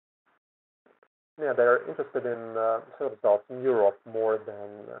 Yeah, they're interested in sales results in Europe more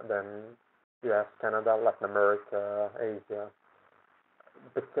than US, Canada, Latin America, Asia,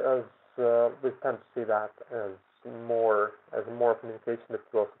 because we tend to see that as more communication that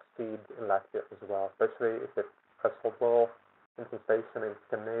will succeed in Latvia as well, especially if it has sold well in translation in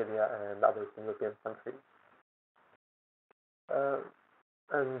Scandinavia and other European countries.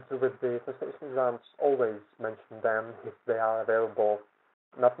 And with the translation exams, always mention them if they are available,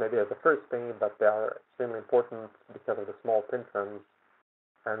 not maybe as the first thing, but they are extremely important because of the small print runs.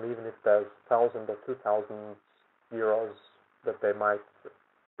 And even if there's 1,000 or 2,000 euros that they might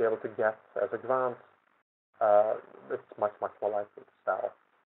be able to get as a grant, it's much more likely to sell.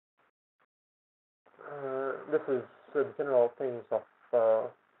 This is the general things of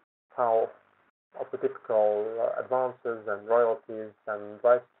the typical advances and royalties and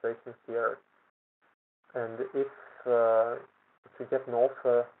rights situations here. And if you get an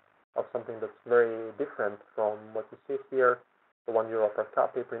offer of something that's very different from what you see here, the €1 per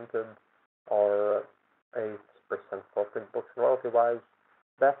copy printed, or 8% for print books royalty-wise,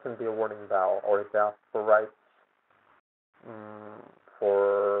 that can be a warning bell. Or if they ask for rights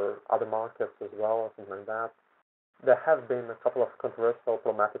for other markets as well, or something like that. There have been a couple of controversial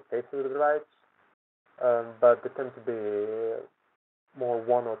problematic cases with the rights, but there tend to be more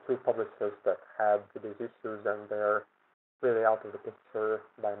 1 or 2 publishers that had these issues, and they're really out of the picture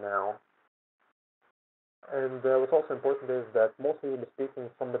by now. And what's also important is that mostly you'll be speaking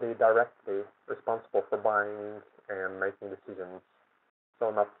to somebody directly responsible for buying and making decisions,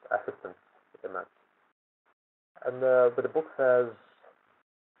 so not assistants, pretty much. And but the book says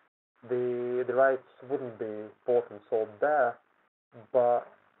the rights wouldn't be bought and sold there, but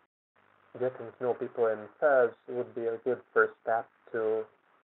getting to know people in fairs would be a good first step to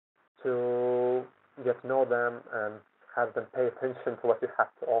get to know them and have them pay attention to what you have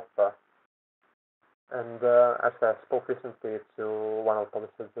to offer. And actually, I spoke recently to one of the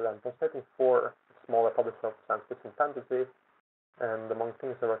publishers that I'm translating for, a smaller publisher of science fiction fantasy, and among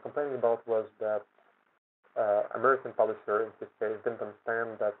things they were complaining about was that American publisher, in this case, didn't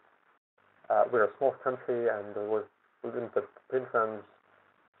understand that we're a small country and there was limited print runs,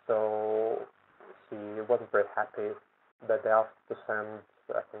 so she wasn't very happy that they asked to send,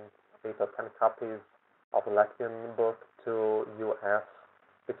 I think, 8 or 10 copies of a Latvian book to US,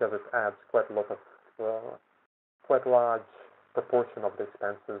 because it adds quite a large proportion of the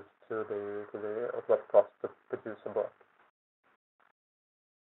expenses to what it costs to produce a book.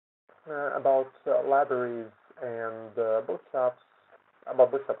 About libraries and bookshops.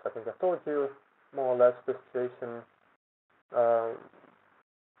 About bookshops, I think I told you more or less the situation.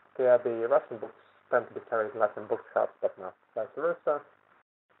 The Russian books tend to be carried in Latvian bookshops, but not vice versa.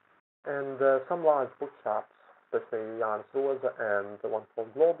 And some large bookshops, especially Ainsi and the one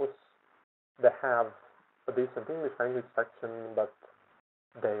called Globus, they have a decent English language section, but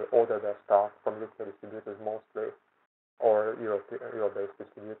they order their stuff from UK distributors mostly, or Euro-based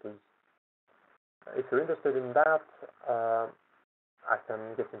distributors. If you're interested in that, I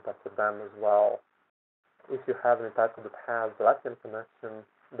can get in touch with them as well. If you have any title that has a Latvian connection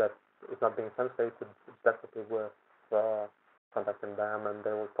that is not being translated, it's definitely worth contacting them, and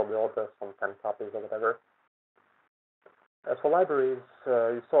they will probably order some 10 copies or whatever. As for libraries,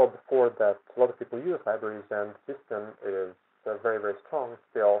 you saw before that a lot of people use libraries, and the system is very, very strong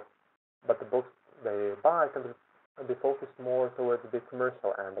still, but the books they buy can be focused more towards the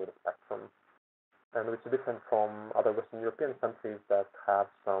commercial end of the spectrum, and which is different from other Western European countries that have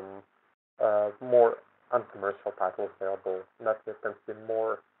some more uncommercial titles available. And that tends to be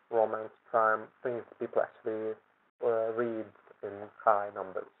more romance, crime, things people actually read in high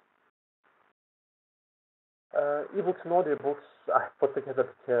numbers. Ebooks and audiobooks I put together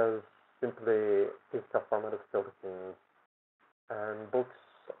because simply physical format is still the king, and books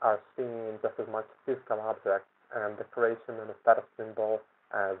are seen just as much physical objects and decoration and a status symbol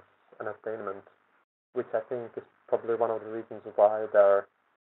as an entertainment, which I think is probably one of the reasons why they're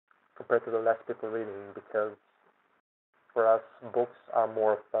comparatively less people reading, because for us, books are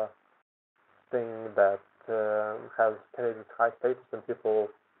more of a thing that has carried high status, and people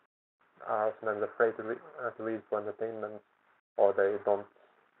are sometimes afraid to read for entertainment, or they don't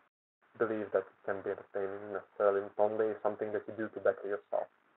believe that it can be entertaining necessarily. It's only something that you do to better yourself.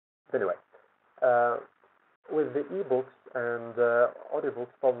 But anyway, with the ebooks and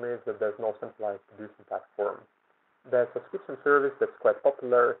audiobooks, the problem is that there's no centralized distribution platform. There's a subscription service that's quite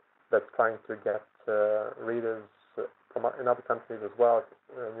popular, that's trying to get readers from in other countries as well. It's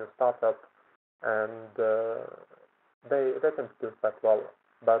a new startup, and they tend to do quite well,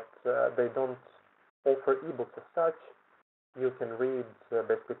 but they don't offer ebooks as such. You can read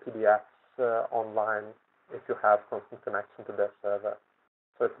basically PDFs online if you have constant connection to their server,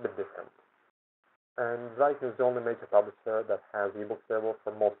 so it's a bit different. And Livres is the only major publisher that has ebooks available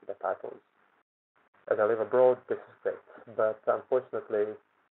for most of the titles. As I live abroad, this is great, but unfortunately,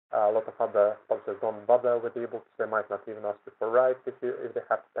 a lot of other publishers don't bother with ebooks. They might not even ask you for rights if they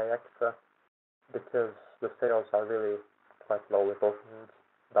have to pay extra, because the sales are really quite low. We're talking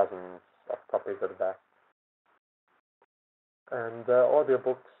dozens of copies at best. And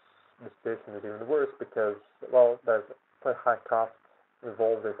audiobooks, the situation is even worse because, well, there's quite high cost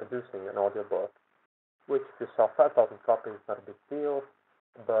involved in producing an audiobook, which if you sell 5,000 copies is not a big deal,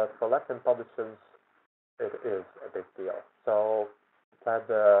 but for Latvian publishers, it is a big deal. So it's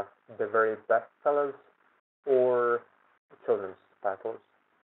either the very best sellers or children's titles.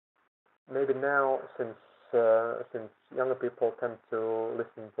 Maybe now, since younger people tend to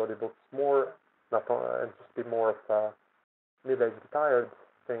listen to audiobooks more, and just be more of a middle-aged retired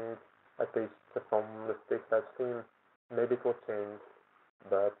thing, at least from the stakes I've seen, maybe it will change.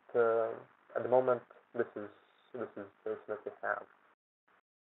 But at the moment, this is the situation that we have.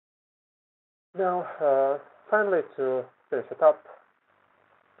 Now, finally, to finish it up,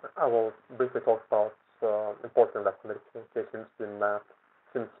 I will briefly talk about important Latin literature in case you're interested in that,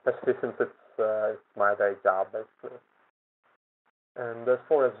 especially since it's my day job, basically. And as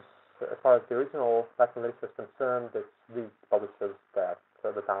far as the original Latin literature is concerned, it's these publishers that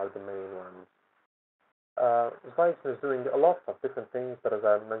are the main ones. Livres is doing a lot of different things, but as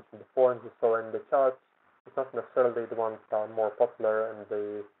I mentioned before, and you saw in the charts, it's not necessarily the ones that are more popular and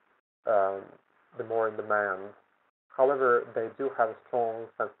the more in demand. However, they do have a strong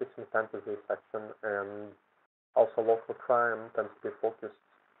science fiction fantasy section, and also local crime tends to be focused,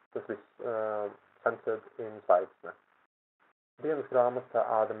 centered in Livres. Grande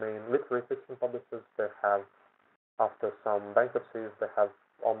are the main literary fiction publishers. They have, after some bankruptcies, they have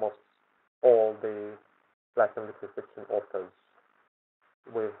almost all the Latin literary fiction authors,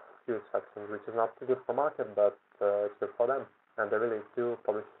 with few exceptions, which is not too good for market, but it's good for them, and they really do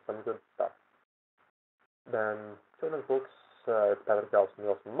publish some good stuff. Then children's books, it's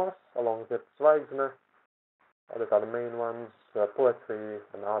and Moss, along with Livres. These are the main ones. Poetry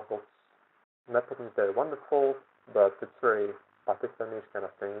and art books. Lettons, they're wonderful, but it's very particular niche kind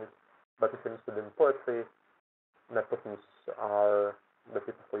of thing. But if you're interested in poetry, Lettons are the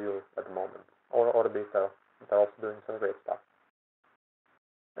people for you at the moment. Or the beta, they're also doing some great stuff.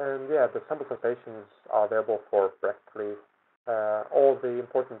 And yeah, the sample citations are available for practically all the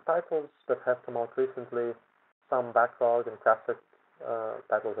important titles that have come out recently, some backlog and classic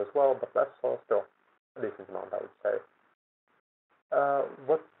titles as well, but less so, still a decent amount, I would say.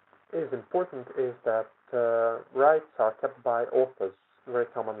 What is important is that rights are kept by authors very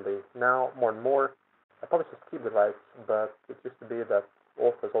commonly. Now, more and more, publishers keep the rights, but it used to be that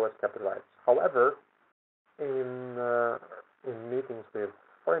authors always kept the rights. However, in meetings with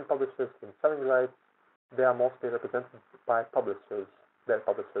foreign publishers in selling rights, they are mostly represented by publishers, their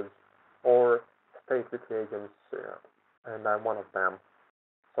publishers, or state literary agents, and I'm one of them.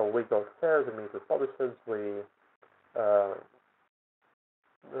 So we go to fairs, we meet with publishers, we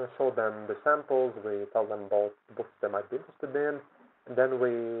show them the samples, we tell them about the books they might be interested in, and then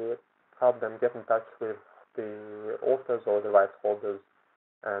we help them get in touch with the authors or the rights holders,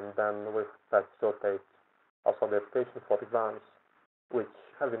 and then we facilitate also the application for the grants, which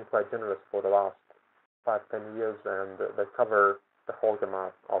have been quite generous for the last 5-10 years, and they cover the whole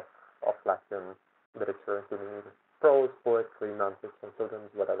gamut of Latvian literature, including prose, poetry, non-fiction, children's,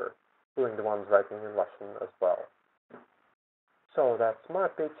 whatever, including the ones writing in Russian as well. So that's my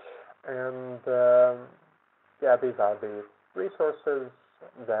pitch, and yeah, these are the resources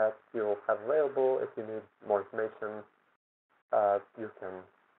that you'll have available. If you need more information, you can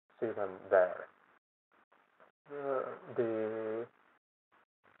see them there. The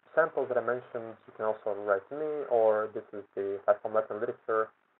samples that I mentioned, you can also write to me, or this is the platform Latin Literature.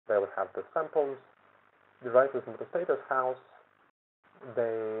 They will have the samples. The writers in the Status House,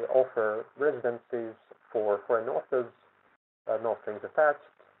 They offer residencies for foreign authors, no strings attached,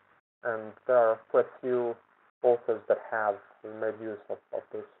 and there are quite a few authors that have made use of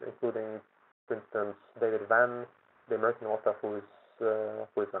this, including, for instance, David Vann, the American author who is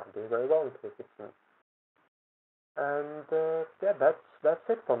now doing very well in fiction. And yeah, that's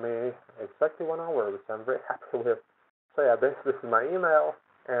it for me. Exactly 1 hour, which I'm very happy with. So yeah, this is my email,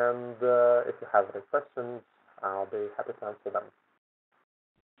 and if you have any questions, I'll be happy to answer them.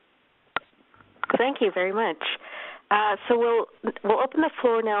 Thank you very much. So we'll open the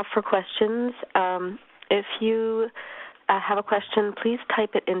floor now for questions. If you have a question, please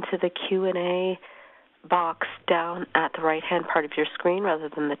type it into the Q&A box down at the right-hand part of your screen rather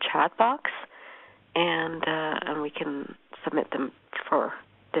than the chat box, and we can submit them for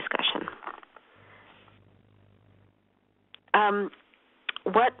discussion.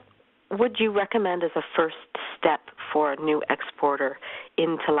 What would you recommend as a first step for a new exporter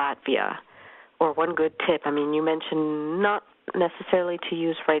into Latvia? Or one good tip, I mean, you mentioned not necessarily to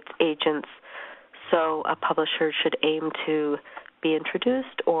use rights agents, so a publisher should aim to be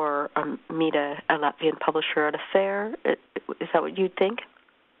introduced or meet a Latvian publisher at a fair. Is that what you think?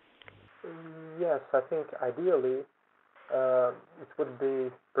 Yes, I think ideally it would be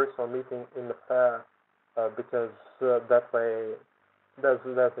personal meeting in the fair because that way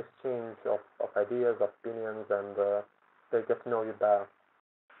there's exchange of ideas, of opinions, and they get to know you better.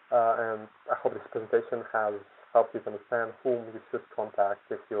 And I hope this presentation has helped you to understand whom you should contact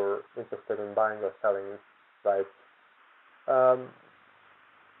if you're interested in buying or selling rights.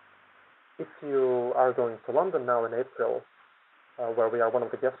 If you are going to London now in April, where we are one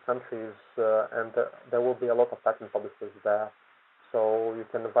of the guest countries, and there will be a lot of Latin publishers there, so you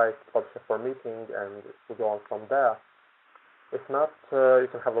can invite the publisher for a meeting and we'll go on from there. If not, you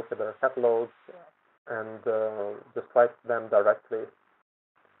can have a look at their catalogs and just write them directly.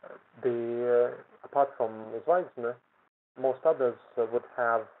 Apart from Livres, most others would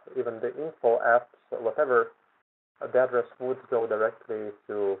have even the info apps, whatever. The address would go directly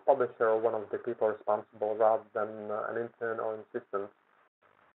to publisher or one of the people responsible rather than an intern or an assistant.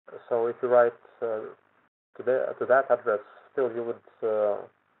 So if you write to that address, still you would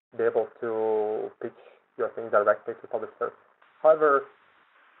be able to pitch your thing directly to publisher. However,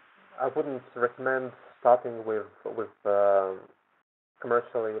 I wouldn't recommend starting with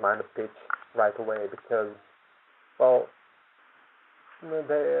commercially minded pitch right away because, well,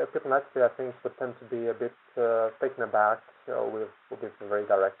 the people in Latvia, I think, would tend to be a bit taken aback with this very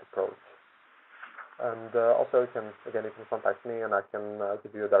direct approach. And also, you can contact me and I can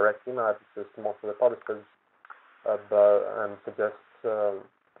give you a direct email addresses to most of the publishers and suggest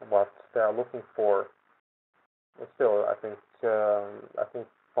what they are looking for. But still, I think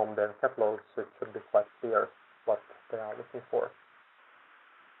from their catalogs it should be quite clear what they are looking for.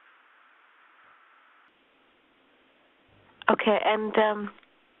 Okay, and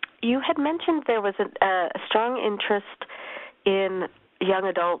you had mentioned there was a strong interest in young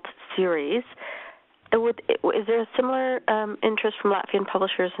adult series. Is there a similar interest from Latvian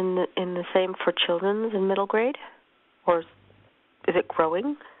publishers in the same for children's and middle grade, or is it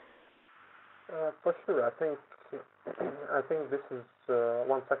growing? For sure, I think this is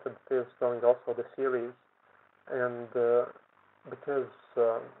one sector that is growing also, the series, and because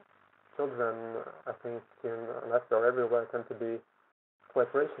children, I think, in Latvia or everywhere tend to be quite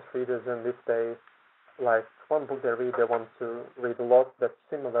voracious readers, and if they like one book they read, they want to read a lot that's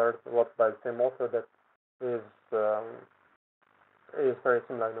similar, a lot by the same author that is very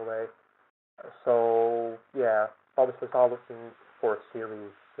similar in a way. So yeah, publishers are looking for a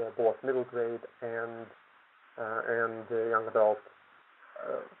series, both middle grade and young adult.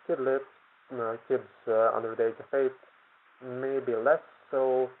 Kid lit, kids under the age of 8, maybe less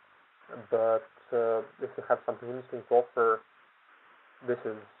so. But if you have something interesting to offer, this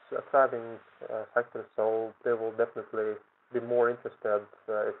is a thriving sector, so they will definitely be more interested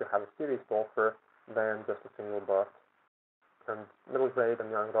if you have a series to offer than just a single book. And middle grade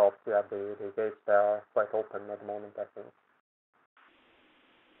and young adults, yeah, the gates there are quite open at the moment, I think.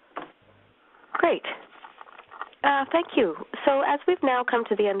 Great. Thank you. So as we've now come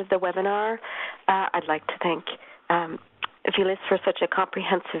to the end of the webinar, I'd like to thank Vilis for such a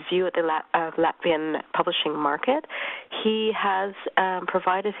comprehensive view of the Latvian publishing market. He has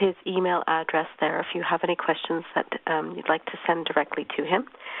provided his email address there if you have any questions that you'd like to send directly to him.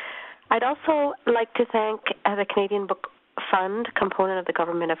 I'd also like to thank the Canadian Book Fund component of the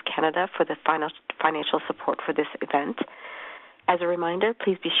Government of Canada for the financial support for this event. As a reminder,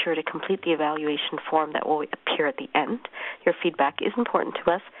 please be sure to complete the evaluation form that will appear at the end. Your feedback is important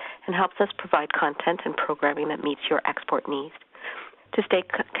to us and helps us provide content and programming that meets your export needs. To stay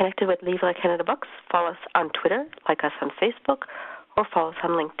connected with Livres Canada Books, follow us on Twitter, like us on Facebook, or follow us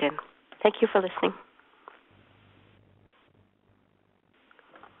on LinkedIn. Thank you for listening.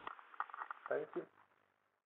 Thank you.